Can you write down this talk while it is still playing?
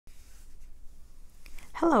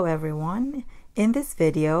Hello everyone. In this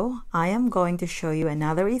video, I am going to show you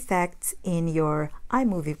another effect in your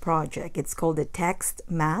iMovie project. It's called the text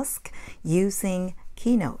mask using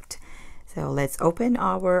Keynote. So let's open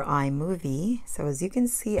our iMovie. So as you can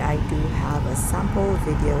see, I do have a sample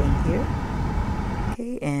video in here.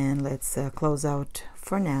 Okay, and let's close out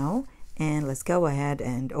for now. And let's go ahead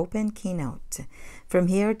and open Keynote. From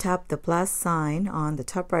here, tap the plus sign on the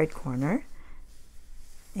top right corner.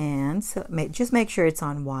 And so just make sure it's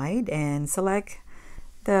on wide and select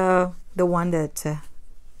the one that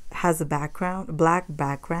has a black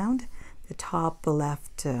background, the top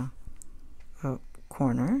left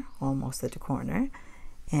corner, almost at the corner,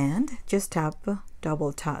 and just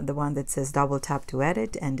double tap the one that says double tap to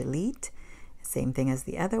edit and delete. Same thing as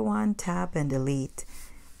the other one, tap and delete.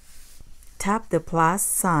 Tap the plus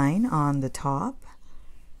sign on the top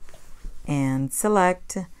and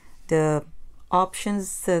select the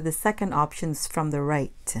options, the second options from the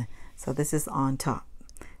right. So this is on top.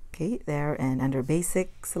 Okay, there, and under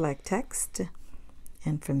basic, select text,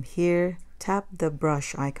 and from here tap the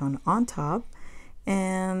brush icon on top,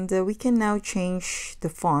 and we can now change the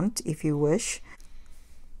font if you wish.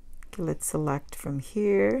 Okay, let's select from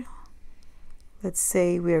here. Let's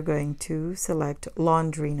say we are going to select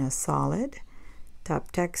Laundrina Solid.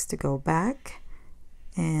 Tap text to go back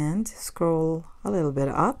and scroll a little bit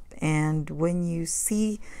up, and when you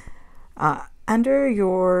see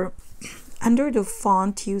under the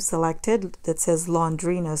font you selected that says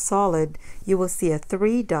Laundrina Solid, you will see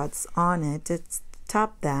 3 dots on it.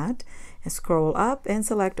 Tap that and scroll up and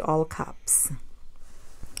select all caps.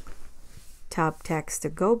 Tap text to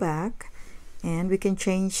go back, and we can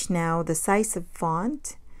change now the size of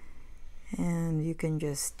font, and you can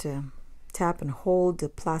just tap and hold the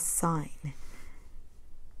plus sign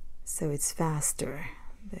so it's faster.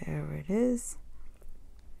 There it is.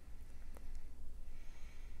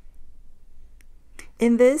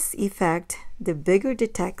 In this effect, the bigger the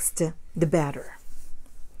text, the better.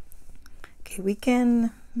 Okay, we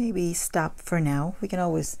can maybe stop for now. We can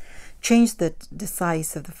always change the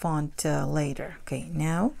size of the font later. Okay,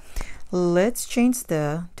 now let's change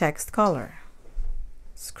the text color.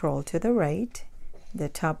 Scroll to the right, the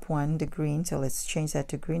top one, the green, so let's change that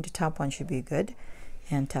to green. The top one should be good.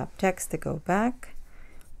 And tap text to go back,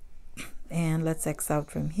 and let's X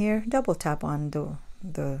out from here. Double tap on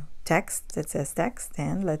the text that says text,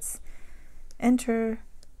 and let's enter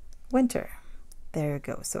winter. There you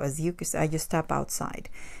go. So as you can see, I just tap outside,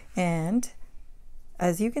 and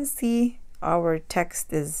as you can see, our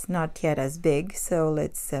text is not yet as big, so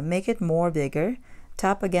let's make it more bigger.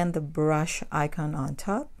 Tap again the brush icon on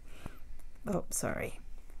top. Oh, sorry.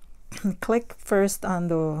 Click first on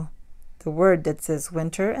the word that says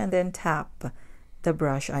winter, and then tap the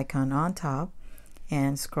brush icon on top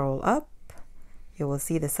and scroll up. You will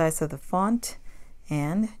see the size of the font,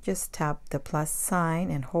 and just tap the plus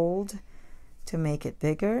sign and hold to make it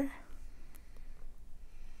bigger.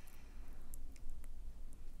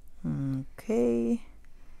 Okay,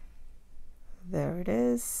 there it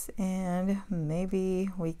is, and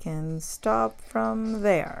maybe we can stop from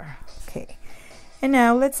there. Okay, and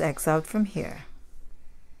now let's X out from here.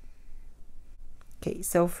 Okay,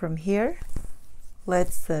 so from here,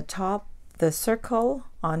 let's top the circle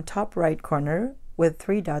on top right corner with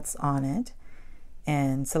 3 dots on it,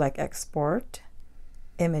 and select export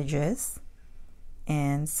images,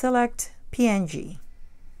 and select PNG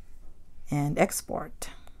and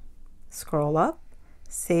export. Scroll up,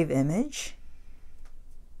 save image,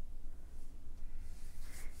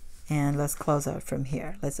 and let's close out from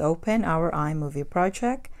here. Let's open our iMovie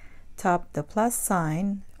project. Tap the plus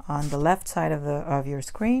sign on the left side of your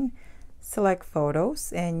screen, select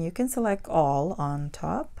photos, and you can select all on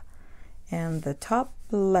top, and the top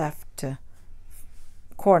left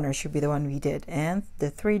corner should be the one we did, and the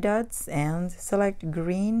 3 dots, and select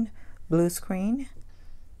green blue screen,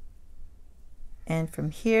 and from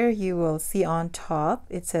here you will see on top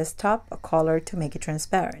it says top a color to make it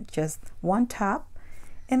transparent. Just one tap,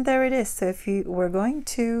 and there it is. So if you were going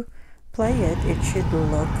to play it, it should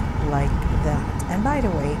look like that. And by the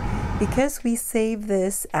way, because we save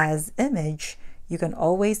this as image, you can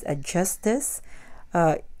always adjust this.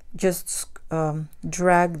 Just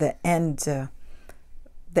drag the end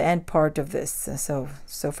part of this. So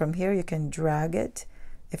from here you can drag it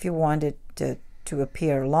if you want it to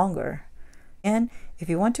appear longer. And if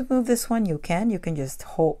you want to move this one, you can just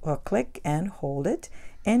click and hold it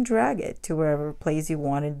and drag it to wherever place you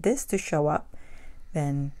wanted this to show up.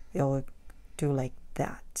 Then you'll do like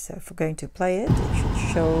that. So if we're going to play it, it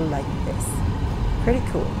should show like this. Pretty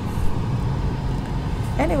cool.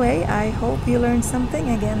 Anyway, I hope you learned something.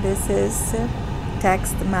 Again, this is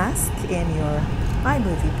text mask in your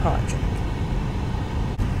iMovie project.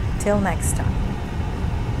 Till next time.